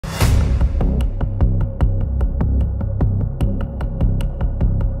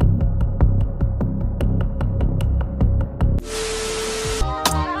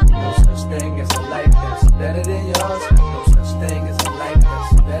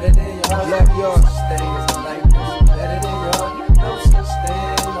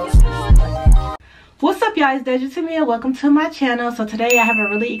y'all, it's Dasia Temia. Welcome to my channel. So today I have a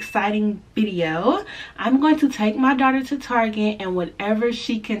really exciting video. I'm going to take my daughter to Target, and whatever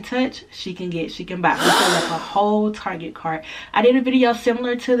she can touch, she can get, she can buy. We filled up a whole Target cart. I did a video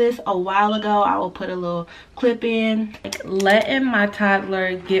similar to this a while ago. I will put a little clip in. Letting my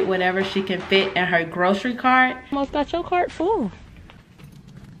toddler get whatever she can fit in her grocery cart. Almost got your cart full.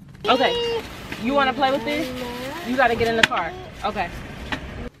 Okay, you want to play with this? You got to get in the car. Okay.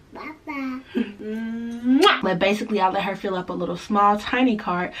 But basically I let her fill up a little small tiny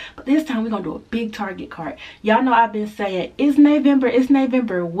cart, but this time we're gonna do a big Target cart. Y'all know I've been saying it's Nae-VEMBER, it's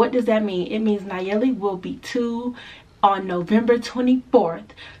Nae-VEMBER. What does that mean? It means Nayeli will be 2 on November 24th.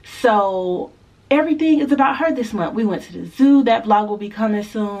 So everything is about her this month. We went to the zoo. That vlog will be coming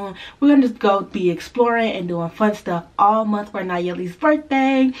soon. We're gonna just go be exploring and doing fun stuff all month for Nayeli's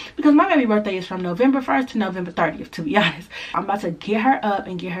birthday, because my baby birthday is from November 1st to November 30th, to be honest. I'm about to get her up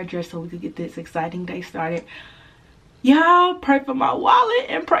and get her dressed so we can get this exciting day started. Y'all pray for my wallet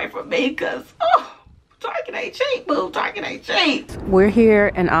and pray for me, because Target ain't cheap, boo. Target ain't cheap. We're here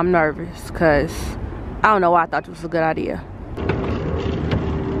and I'm nervous because I don't know why I thought this was a good idea.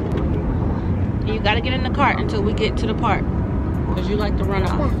 You gotta get in the cart until we get to the park, because you like to run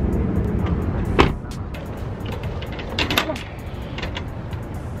off.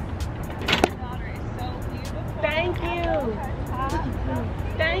 Thank you.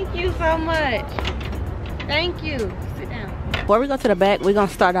 Thank you so much. Thank you. Sit down. Before we go to the back, we're gonna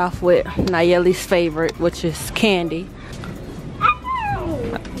start off with Nayeli's favorite, which is candy.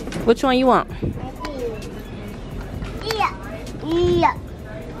 Which one you want? Yeah.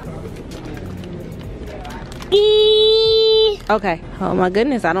 Okay. Oh my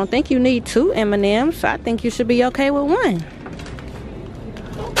goodness, I don't think you need 2 M&Ms. I think you should be okay with 1.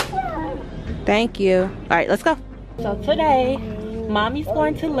 Thank you. All right, let's go. So today, mommy's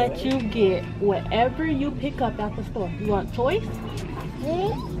going to let you get whatever you pick up at the store. You want toys?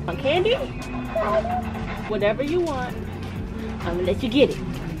 Want candy? Whatever you want, I'm gonna let you get it.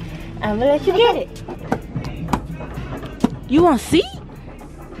 I'm gonna let you get it. You want seat?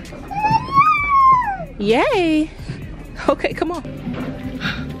 Yay. Okay, come on.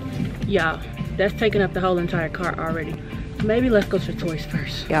 Y'all, that's taking up the whole entire cart already. Maybe let's go to toys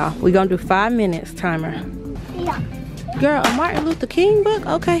first. Y'all, we're gonna do 5 minutes timer. Yeah. Girl, a Martin Luther King book?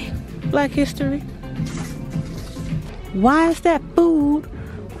 Okay. Black history. Why is that food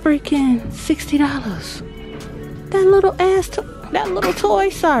freaking $60? That little ass, that little toy,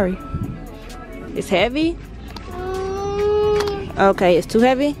 sorry. It's heavy? Okay, it's too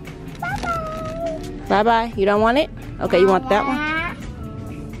heavy? Bye-bye. You don't want it? Okay, you want that one?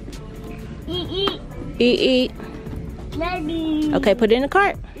 Eat. Eat. Baby. Okay, put it in the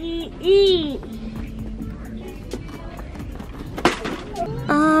cart. Eat.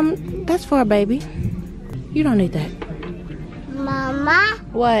 That's for a baby. You don't need that. Mama.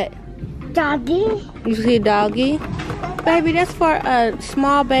 What? Doggy. You see a doggy? Baby, that's for a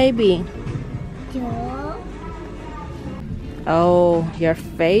small baby. Yeah. Oh, your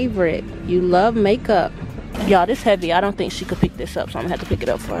favorite. You love makeup. Y'all, this heavy. I don't think she could pick this up, so I'm gonna have to pick it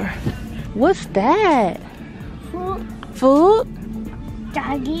up for her. What's that? Food?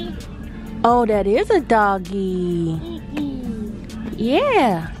 Doggy. Oh, that is a doggy.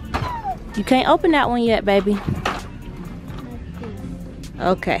 Yeah. You can't open that one yet, baby.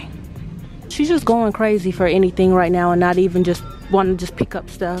 Okay. She's just going crazy for anything right now and not even just wanting to just pick up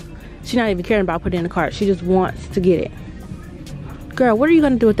stuff. She's not even caring about putting it in the cart. She just wants to get it. Girl, what are you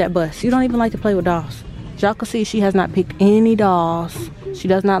gonna do with that bus? You don't even like to play with dolls. Y'all can see she has not picked any dolls. She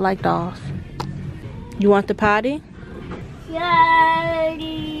does not like dolls. You want the potty?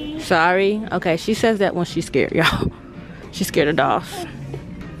 Sorry. Okay, she says that when she's scared, y'all. She's scared of dolls.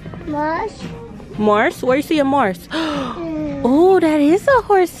 Morse? Morse? Where you see a Morse? Oh, that is a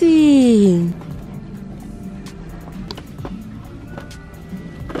horsey.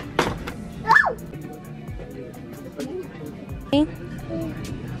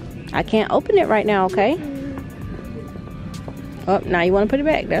 I can't open it right now, okay? Oh, now you want to put it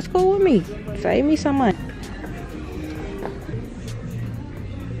back. That's cool with me. Save me some money.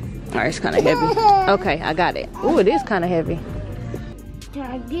 Alright, it's kind of heavy. Okay, I got it. Oh, it is kind of heavy.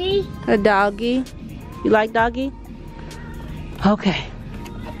 Doggy. A doggy. You like doggy? Okay.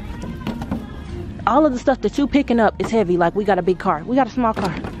 All of the stuff that you picking up is heavy. Like, we got a big car. We got a small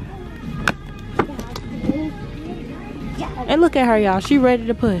car. And look at her, y'all. She ready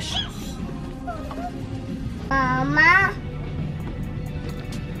to push. Mama.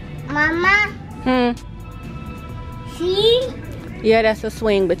 See? Yeah, that's a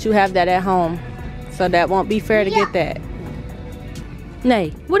swing, but you have that at home. So that won't be fair to get that.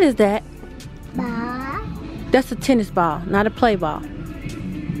 Nay, what is that? That's a tennis ball, not a play ball.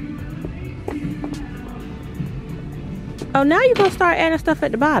 Oh, now you're gonna start adding stuff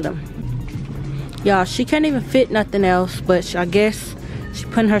at the bottom. Y'all, she can't even fit nothing else, but I guess she's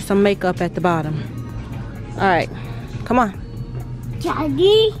putting her some makeup at the bottom. All right, come on.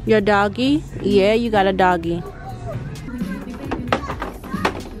 Doggy? Your doggy? Yeah, you got a doggy.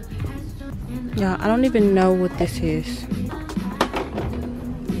 Y'all, I don't even know what this is.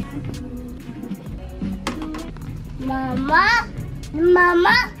 Mama?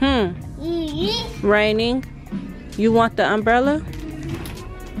 Mama? Raining. You want the umbrella?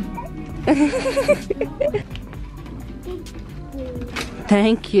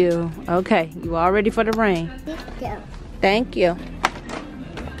 Thank you. Okay, you all ready for the rain? Thank you.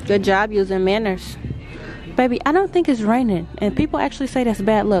 Good job using manners. Baby, I don't think it's raining. And people actually say that's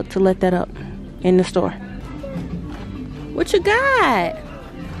bad luck to let that up in the store. What you got?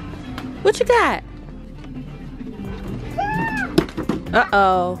 What you got?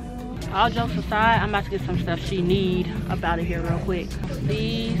 Uh-oh. All jokes aside, I'm about to get some stuff she need up out of here real quick.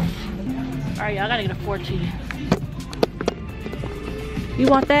 These. Alright, y'all, I gotta get a 14. You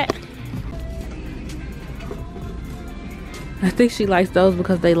want that? I think she likes those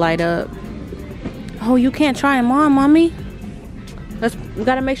because they light up. Oh, you can't try them on, mommy. We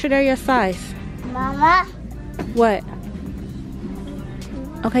gotta make sure they're your size. Mama? What?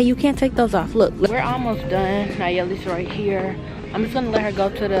 Okay, you can't take those off. Look, we're almost done. Nayeli's right here. I'm just gonna let her go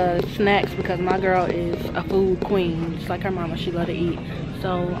to the snacks because my girl is a food queen. Just like her mama, she love to eat.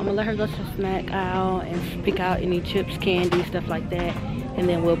 So I'm gonna let her go to the snack aisle and pick out any chips, candy, stuff like that. And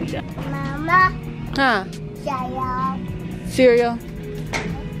then we'll be done. Mama? Huh? Cereal. Cereal?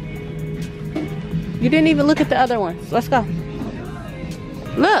 You didn't even look at the other ones. Let's go.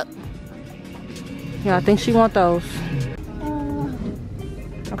 Look. Yeah, I think she wants those.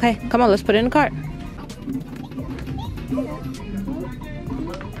 Okay, come on, let's put it in the cart.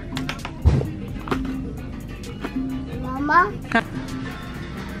 Mama?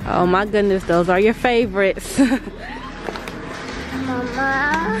 Oh my goodness, those are your favorites.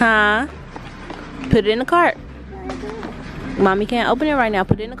 Mama? Huh? Put it in the cart. Mommy can't open it right now.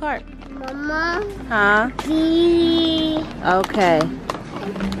 Put it in the cart. Mama? Huh? Tea. Okay.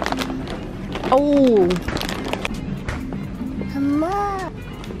 Oh. Mama?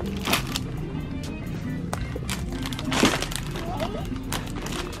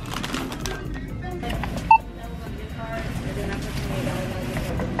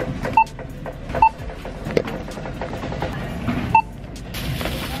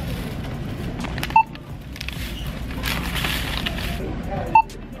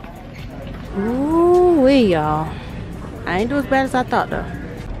 Ooh wee, y'all. I ain't do as bad as I thought though.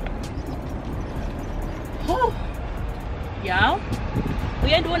 Y'all, we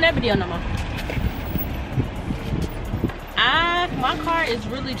ain't doing that video no more. My car is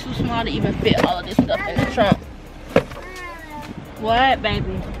really too small to even fit all of this stuff in the trunk. What,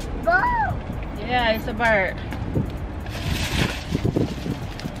 baby? Bird. Yeah, it's a bird.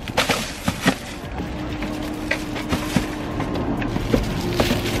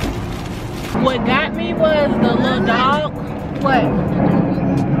 What got me was the little dog. What?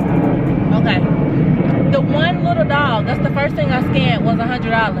 Okay. The one little dog, that's the first thing I scanned, was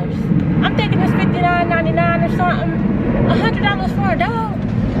 $100. I'm thinking it's $59.99 or something. $100 for a dog?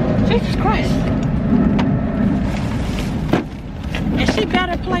 Jesus Christ. And she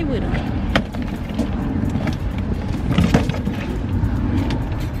better play with him.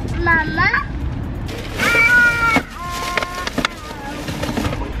 Mama?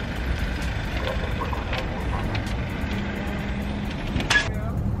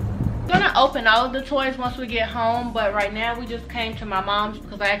 Open all of the toys once we get home, but right now we just came to my mom's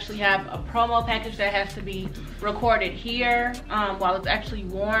because I actually have a promo package that has to be recorded here while it's actually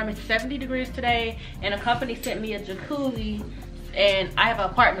warm. It's 70 degrees today, and a company sent me a jacuzzi, and I have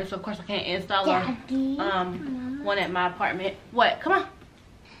an apartment, so of course I can't install one at my apartment. What? Come on.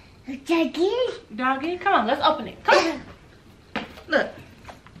 Doggy? Doggy? Come on, let's open it. Come on. Look.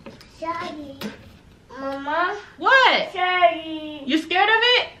 Doggy. Mama? What? Doggy. You scared of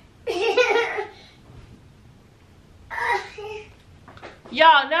it?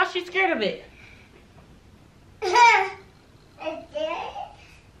 Y'all, now she's scared of it.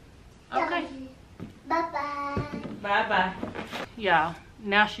 Okay. Bye-bye. Bye-bye. Y'all,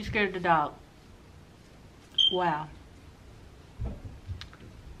 now she's scared of the dog. Wow.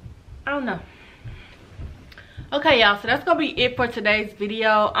 I don't know. Okay, y'all, so that's gonna be it for today's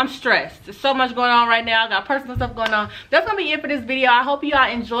video. I'm stressed. There's so much going on right now. I got personal stuff going on. That's gonna be it for this video. I hope you all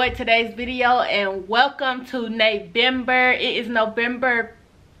enjoyed today's video, and welcome to Nae-VEMBER. It is November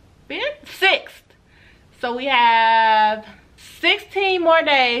 6th. So we have 16 more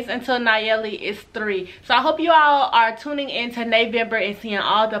days until Nayeli is 3. So I hope you all are tuning into Nae-VEMBER and seeing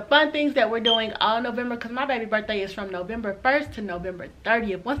all the fun things that we're doing all November, because my baby birthday is from November 1st to November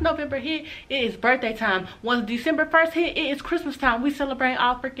 30th. Once November hit, it is birthday time. Once December 1st hit, it is Christmas time. We celebrate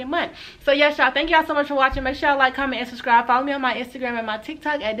all freaking month. So yes, y'all, thank y'all so much for watching. Make sure y'all like, comment, and subscribe. Follow me on my Instagram and my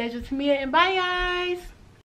TikTok at Dasia Temia, and bye guys.